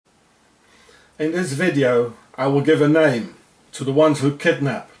In this video I will give a name to the ones who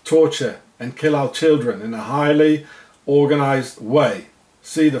kidnap, torture and kill our children in a highly organized way.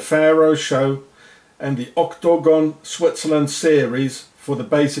 See the Pharaoh Show and the Octogon Switzerland series for the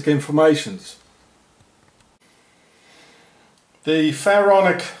basic informations. The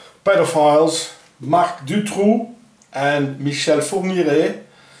pharaonic pedophiles Marc Dutroux and Michel Fourniret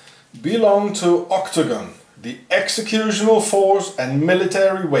belong to Octogon, the executional force and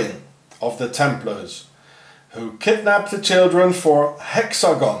military wing of the Templars, who kidnapped the children for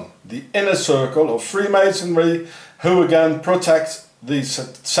Hexagon, the inner circle of Freemasonry, who again protect the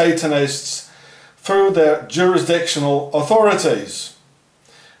Satanists through their jurisdictional authorities.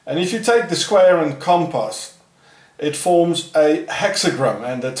 And if you take the square and compass, it forms a hexagram,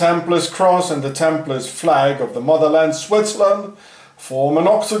 and the Templars cross and the Templars flag of the motherland Switzerland form an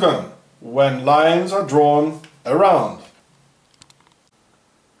octagon when lines are drawn around.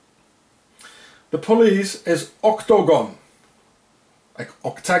 The police is octagon, like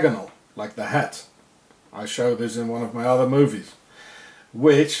octagonal, like the hat. I show this in one of my other movies,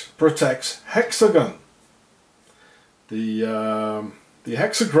 which protects hexagon, the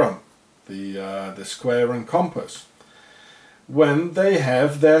hexagram, the square and compass, when they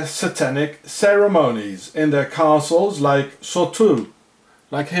have their satanic ceremonies in their castles, like Sautou,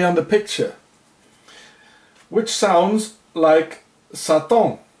 like here in the picture, which sounds like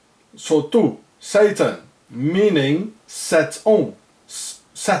Satan, Sautou, Satan, meaning Seth-On,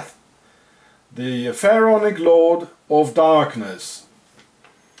 Seth, the pharaonic lord of darkness.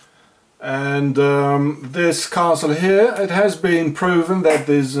 And this castle here, it has been proven that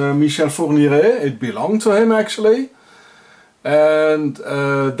this Michel Fourniret, it belonged to him actually, and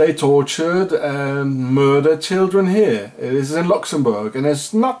they tortured and murdered children here. It is in Luxembourg, and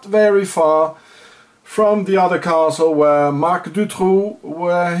it's not very far from the other castle where Marc Dutroux,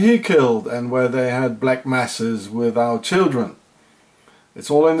 where he killed and where they had black masses with our children. It's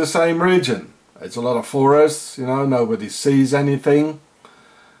all in the same region. It's a lot of forests, you know, nobody sees anything.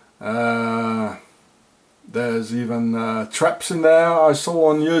 There's even traps in there I saw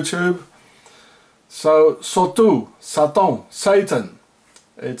on YouTube. So Sautou, Satan, Satan,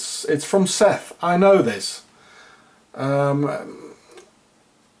 it's from Seth. I know this.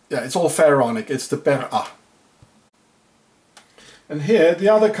 Yeah, it's all pharaonic. It's the per A. And here the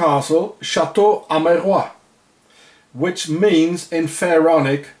other castle, Chateau Amerois, which means in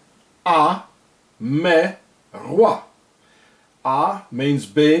pharaonic A-Me-ROIS. A means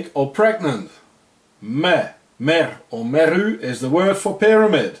big or pregnant. Mer or meru is the word for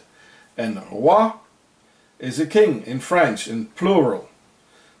pyramid. And roi is a king in French, in plural.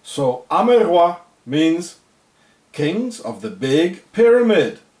 So Amerois means kings of the big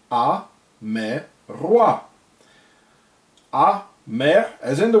pyramid. A-Me-ROIS. A-Mer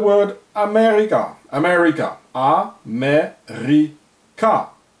as in the word America. America. A-Me-Ri-Ca,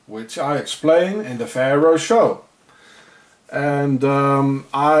 which I explain in the Pharaoh Show. And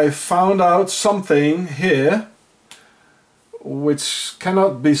I found out something here which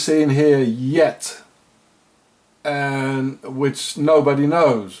cannot be seen here yet, and which nobody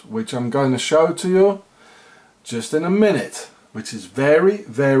knows, which I'm going to show to you just in a minute, which is very,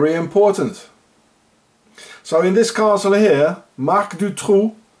 very important. So in this castle here, Marc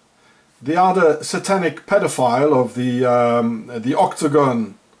Dutroux, the other satanic pedophile of the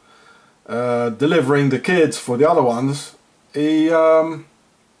Octagon, delivering the kids for the other ones, they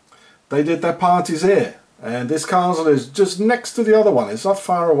did their parties here. And this castle is just next to the other one. It's not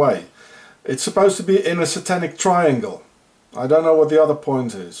far away. It's supposed to be in a satanic triangle. I don't know what the other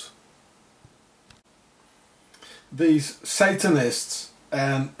point is. These Satanists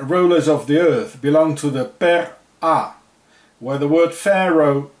and rulers of the earth belong to the per A, where the word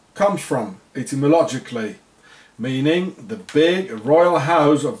pharaoh comes from etymologically, meaning the big royal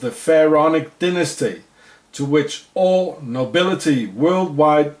house of the pharaonic dynasty, to which all nobility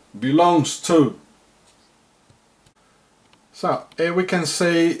worldwide belongs to. So here we can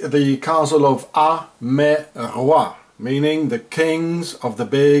see the castle of A-Me-ROIS, meaning the kings of the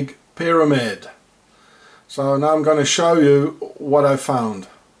big pyramid. So now I'm going to show you what I found.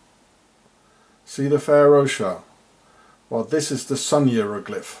 See the Pharaoh Show? Well, this is the sun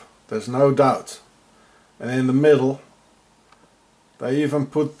hieroglyph, there's no doubt. And in the middle they even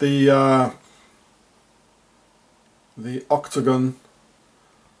put the octagon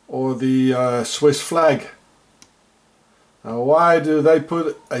or the Swiss flag. Now why do they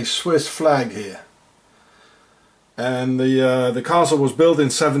put a Swiss flag here? And the castle was built in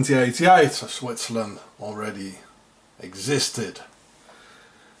 1788, so Switzerland already existed.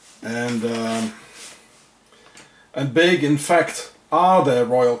 And big in fact are their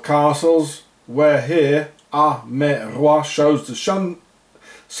royal castles where here A-ME-ROIS shows the sun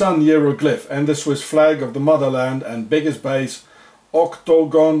hieroglyph and the Swiss flag of the motherland and biggest base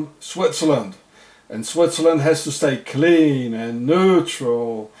Octogon, Switzerland. And Switzerland has to stay clean and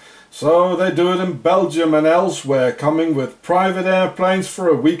neutral, so they do it in Belgium and elsewhere, coming with private airplanes for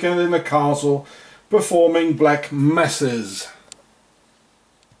a weekend in the castle, performing black masses.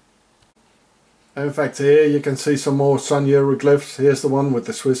 In fact, here you can see some more sun hieroglyphs. Here's the one with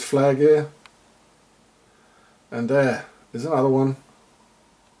the Swiss flag here, and there is another one.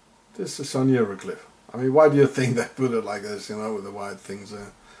 This is the sun hieroglyph. I mean, why do you think they put it like this, you know, with the white things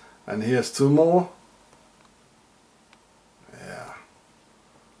there? And here's two more. Yeah.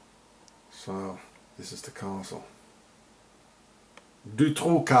 So, this is the castle.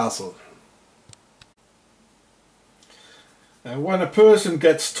 Dutroux castle. And when a person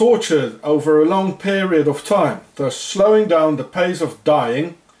gets tortured over a long period of time, thus slowing down the pace of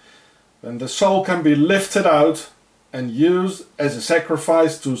dying, then the soul can be lifted out and used as a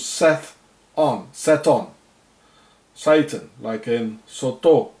sacrifice to Seth-On, Satan, like in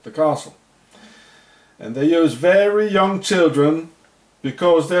Sautou, the castle. And they use very young children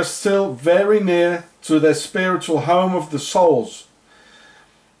because they're still very near to their spiritual home of the souls,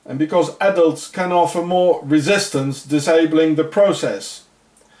 and because adults can offer more resistance, disabling the process.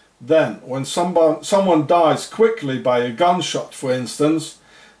 Then, when someone dies quickly by a gunshot, for instance,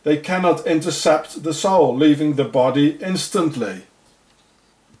 they cannot intercept the soul, leaving the body instantly.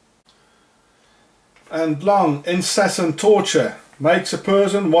 And long, incessant torture makes a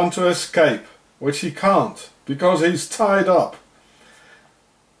person want to escape, which he can't, because he's tied up,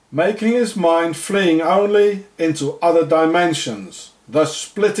 making his mind fleeing only into other dimensions, thus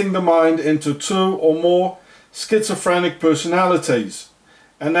splitting the mind into two or more schizophrenic personalities,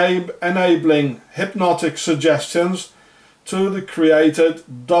 enabling hypnotic suggestions to the created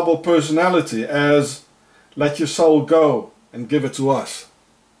double personality as, "Let your soul go and give it to us."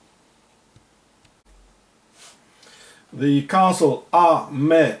 The castle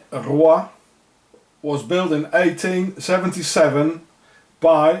A-ME-ROIS was built in 1877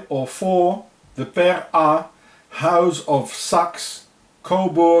 by or for the Per A House of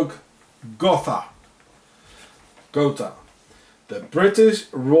Saxe-Coburg-Gotha, the British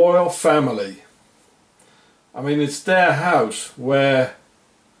royal family. I mean, it's their house where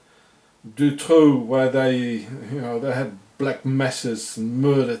Dutroux, where they had black masses and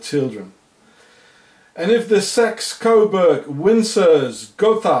murdered children. And if the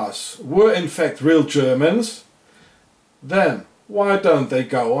Saxe-Coburg-Windsors-Gothas were in fact real Germans, then why don't they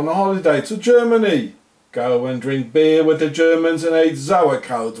go on a holiday to Germany? Go and drink beer with the Germans and eat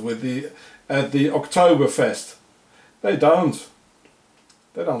sauerkraut at the Oktoberfest. They don't.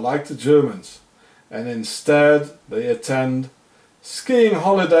 They don't like the Germans. And instead they attend skiing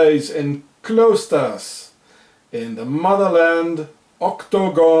holidays in cloisters in the motherland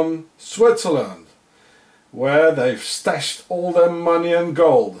Octogon, Switzerland, where they've stashed all their money and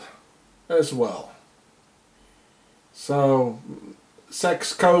gold as well. So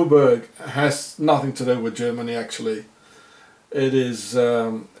Saxe-Coburg has nothing to do with Germany actually. It is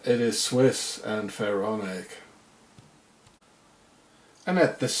Swiss and pharaonic. And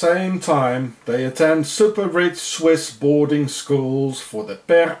at the same time they attend super rich Swiss boarding schools for the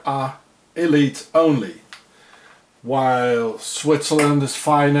Per A elite only, while Switzerland is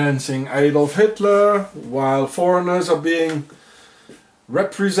financing Adolf Hitler, while foreigners are being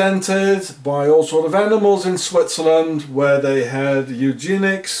represented by all sorts of animals in Switzerland, where they had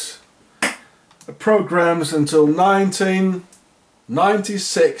eugenics programs until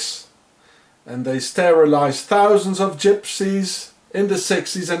 1996, and they sterilized thousands of gypsies in the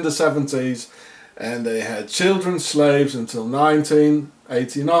 60s and the 70s, and they had children slaves until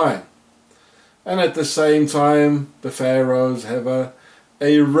 1989. And at the same time the pharaohs have a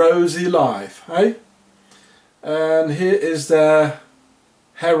rosy life, eh? And here is their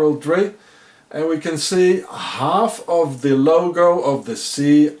heraldry, and we can see half of the logo of the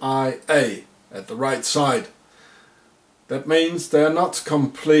CIA at the right side. That means they're not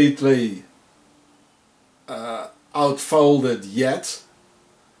completely outfolded yet,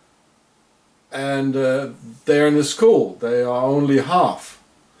 and they're in a school. They are only half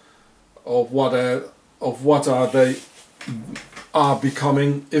of what they are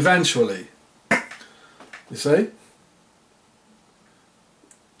becoming eventually. You see?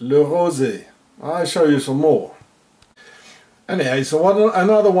 Le Rosé. I'll show you some more. Anyway, so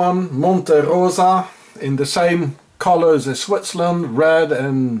another one, Monte Rosa, in the same colors as Switzerland, red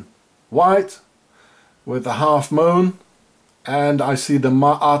and white, with the half moon, and I see the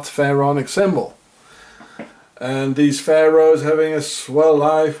Ma'at pharaonic symbol. And these pharaohs having a swell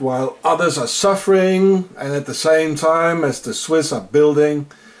life while others are suffering, and at the same time as the Swiss are building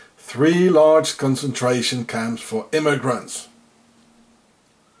 3 large concentration camps for immigrants.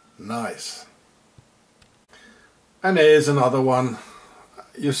 Nice. And here's another one.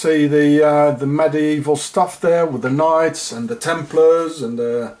 You see the medieval stuff there with the knights and the Templars and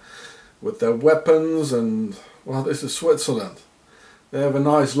with their weapons, and well, this is Switzerland. They have a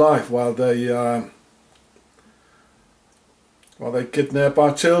nice life while they kidnap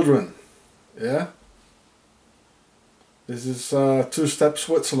our children. Yeah. This is two-step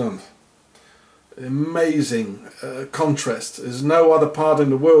Switzerland. Amazing contrast. There's no other part in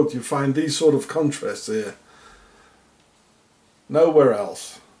the world you find these sort of contrasts here. Nowhere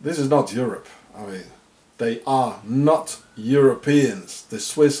else. This is not Europe. I mean, they are not Europeans. The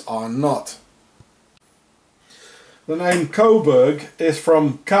Swiss are not. The name Coburg is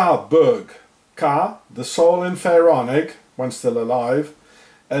from KA-burg. Ka, the soul in pharaonic, when still alive,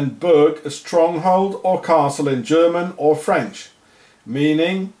 and burg, a stronghold or castle in German or French,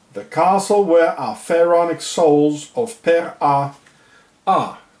 meaning the castle where our pharaonic souls of Per A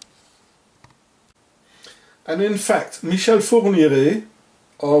are. And in fact, Michel Fourniret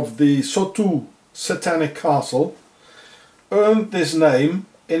of the Sautou Satanic Castle earned this name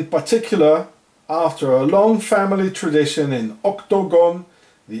in particular after a long family tradition in Octogon,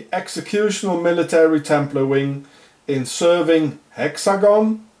 the executional military Templar wing, in serving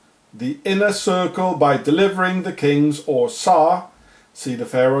hexagon, the inner circle, by delivering the kings or Tsar, see the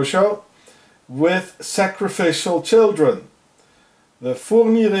Pharaoh Show, with sacrificial children. The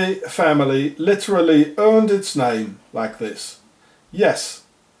Fourniret family literally earned its name like this. Yes,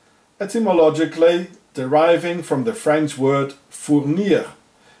 etymologically deriving from the French word fournir,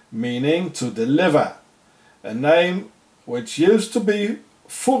 meaning to deliver, a name which used to be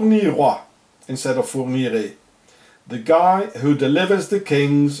Fourni Roi instead of Fourniret, the guy who delivers the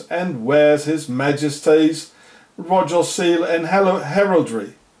kings and wears his majesty's royal seal and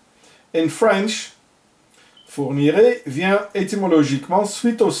heraldry. In French, Fourniret vient étymologiquement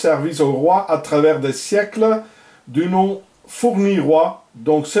suite au service au roi à travers des siècles du nom Fourni Roi,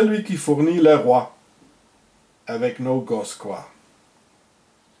 donc celui qui fournit le roi. Avec no gosse quoi.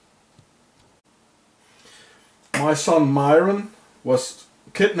 My son Myron was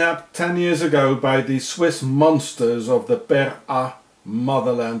kidnapped 10 years ago by the Swiss monsters of the Per A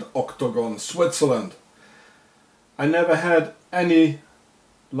motherland Octogon, Switzerland. I never had any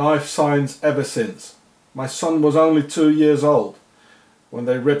life signs ever since. My son was only 2 years old when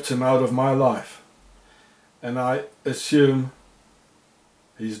they ripped him out of my life, and I assume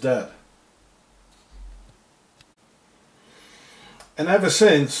he's dead. And ever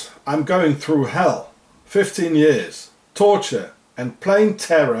since, I'm going through hell. 15 years, torture and plain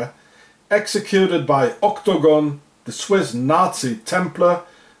terror executed by Octogon, the Swiss Nazi Templar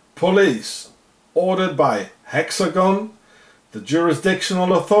police, ordered by Hexagon, the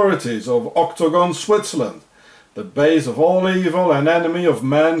jurisdictional authorities of Octogon, Switzerland, the base of all evil and enemy of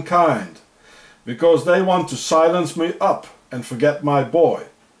mankind, because they want to silence me up and forget my boy,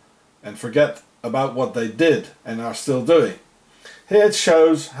 and forget about what they did and are still doing. Here it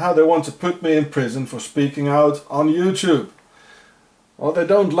shows how they want to put me in prison for speaking out on YouTube. Well, they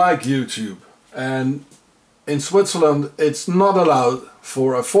don't like YouTube, and in Switzerland it's not allowed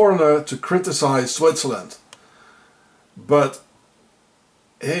for a foreigner to criticize Switzerland. But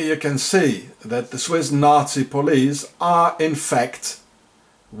here you can see that the Swiss Nazi police are in fact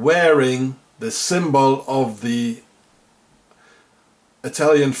wearing the symbol of the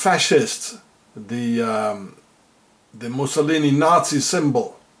Italian fascists, the Mussolini Nazi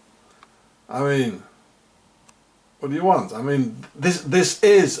symbol. I mean, what do you want? I mean, this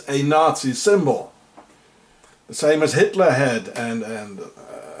is a Nazi symbol, the same as Hitler had and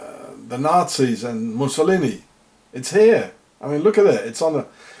the Nazis and Mussolini. It's here. I mean, look at it. It's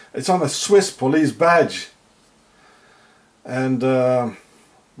on a Swiss police badge. And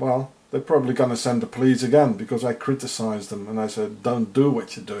well, they're probably going to send the police again because I criticized them and I said, don't do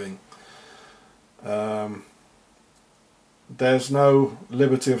what you're doing. There's no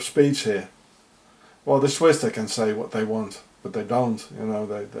liberty of speech here. Well, the Swiss, they can say what they want, but they don't. You know,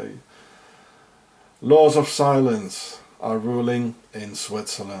 they laws of silence are ruling in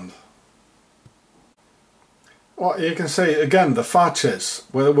Switzerland. Well, you can see again the fasces,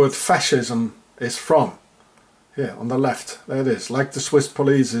 where the word fascism is from. Here on the left, there it is, like the Swiss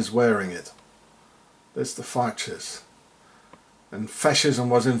police is wearing it. There's the fasces. And fascism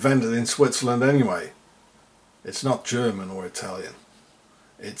was invented in Switzerland anyway. It's not German or Italian.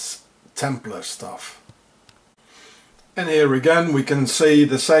 It's Templar stuff. And here again we can see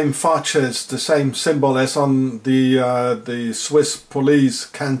the same fatches, the same symbol as on the Swiss police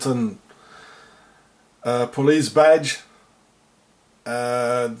canton police badge.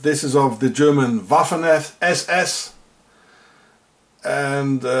 This is of the German Waffen-SS,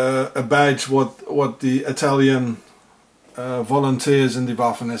 and a badge what the Italian volunteers in the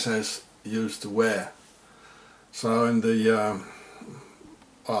Waffen-SS used to wear. So in the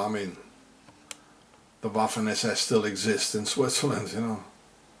well, I mean, the Waffen-SS still exists in Switzerland, you know.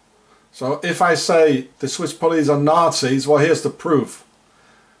 So if I say the Swiss police are Nazis, well, here's the proof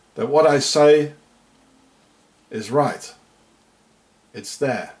that what I say is right. It's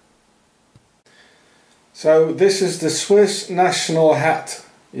there. So this is the Swiss national hat.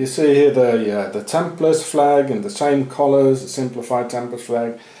 You see here the Templars flag in the same colours, the simplified Templars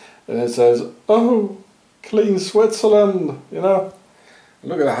flag, and it says, "Oh, clean Switzerland," you know.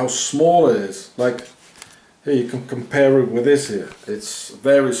 Look at how small it is. Like, here you can compare it with this here. It's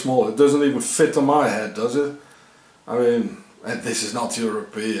very small. It doesn't even fit on my head, does it? I mean, and this is not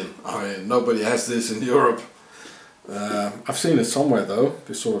European. I mean, nobody has this in Europe. I've seen it somewhere though,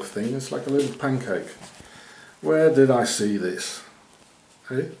 this sort of thing. It's like a little pancake. Where did I see this?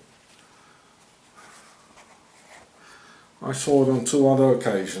 Hey? I saw it on 2 other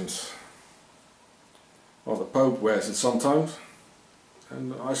occasions. Well, the Pope wears it sometimes,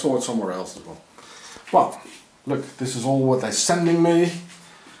 and I saw it somewhere else as well. Well, look, this is all what they're sending me.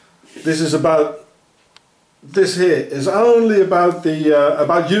 This is about, this here is only about the,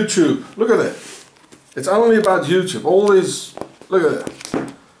 about YouTube. Look at it. It's only about YouTube. All this, look at it.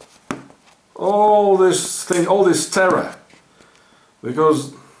 All this thing, all this terror.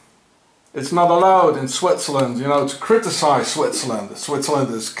 Because it's not allowed in Switzerland, you know, to criticize Switzerland.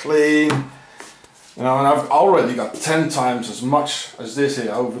 Switzerland is clean. You know, and I've already got 10 times as much as this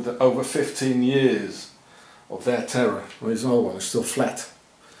here over 15 years of their terror. Well, this other one is still flat.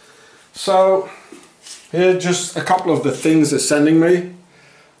 So, here just a couple of the things they're sending me.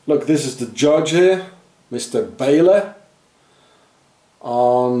 Look, this is the judge here, Mr. Baylor,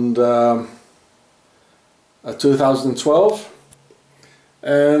 on 2012.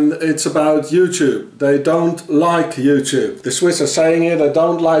 And it's about YouTube. They don't like YouTube. The Swiss are saying it, they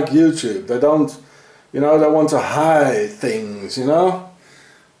don't like YouTube. They don't, you know, they want to hide things, you know.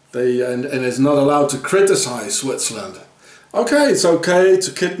 And it's not allowed to criticize Switzerland. Okay, it's okay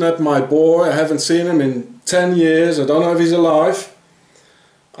to kidnap my boy. I haven't seen him in 10 years. I don't know if he's alive.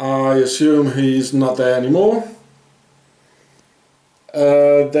 I assume he's not there anymore.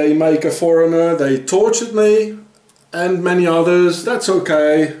 They make a foreigner. They tortured me and many others. That's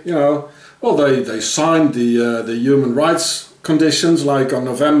okay, you know. Well, they signed the human rights conditions, like on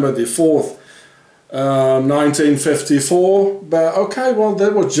November the 4th, 1954. But okay, well,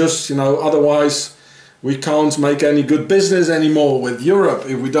 that was just, you know, otherwise we can't make any good business anymore with Europe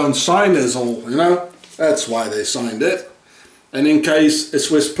if we don't sign this all, you know. That's why they signed it. And in case a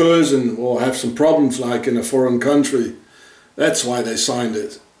Swiss person will have some problems, like in a foreign country, that's why they signed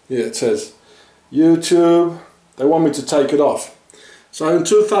it. Yeah, it says YouTube. They want me to take it off. So in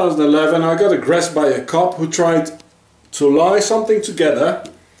 2011 I got aggressed by a cop who tried to lie something together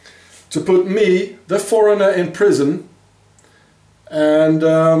to put me, the foreigner, in prison. And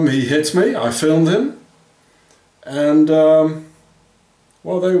he hit me. I filmed him. And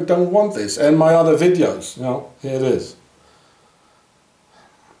well, they don't want this. And my other videos, you know, here it is.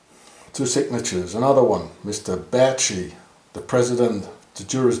 2 signatures. Another one, Mr. Berchi, the president, the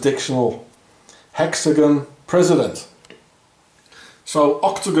jurisdictional hexagon president. So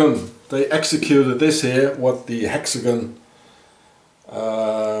Octogon, they executed this here, what the hexagon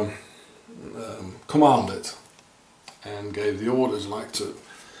commanded, and gave the orders like to.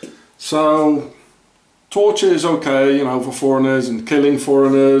 So torture is okay, you know, for foreigners, and killing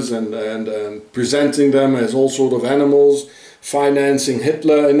foreigners, and presenting them as all sort of animals, financing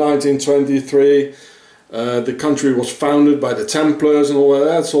Hitler in 1923. The country was founded by the Templars and all that.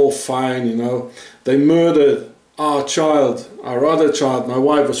 That's all fine, you know. They murdered our child, our other child. My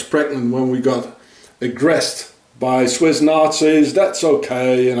wife was pregnant when we got aggressed by Swiss Nazis. That's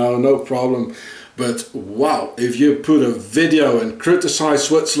okay, you know, no problem. But wow, if you put a video and criticize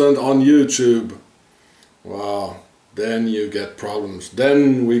Switzerland on YouTube, wow, then you get problems.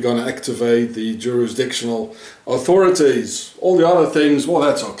 Then we're gonna activate the jurisdictional authorities. All the other things, well,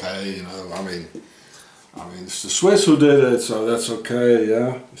 that's okay, you know. I mean, it's the Swiss who did it, so that's okay,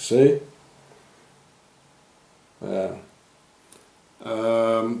 yeah, you see? Yeah.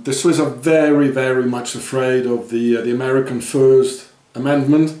 The Swiss are very, very much afraid of the American First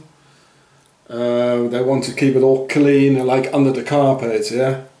Amendment. They want to keep it all clean, like under the carpet,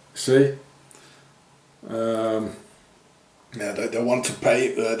 yeah, see? Yeah, they want to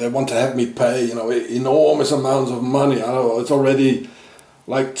pay. They want to have me pay, you know, enormous amounts of money. I don't know. It's already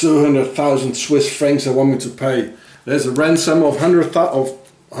like 200,000 Swiss francs they want me to pay. There's a ransom of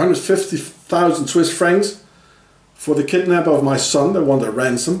 150,000 Swiss francs for the kidnapper of my son. They want a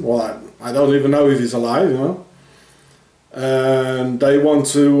ransom. Well, I don't even know if he's alive, you know. And they want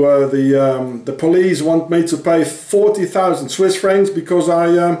to. The police want me to pay 40,000 Swiss francs because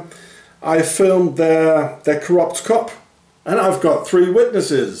I filmed their corrupt cop. And I've got 3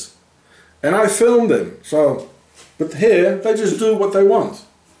 witnesses, and I filmed him. So, but here they just do what they want.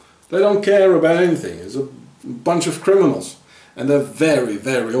 They don't care about anything. It's a bunch of criminals, and they're very,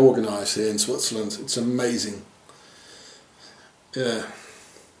 very organized here in Switzerland. It's amazing. Yeah,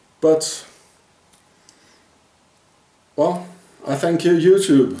 but well, I thank you,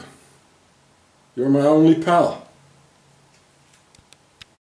 YouTube. You're my only pal.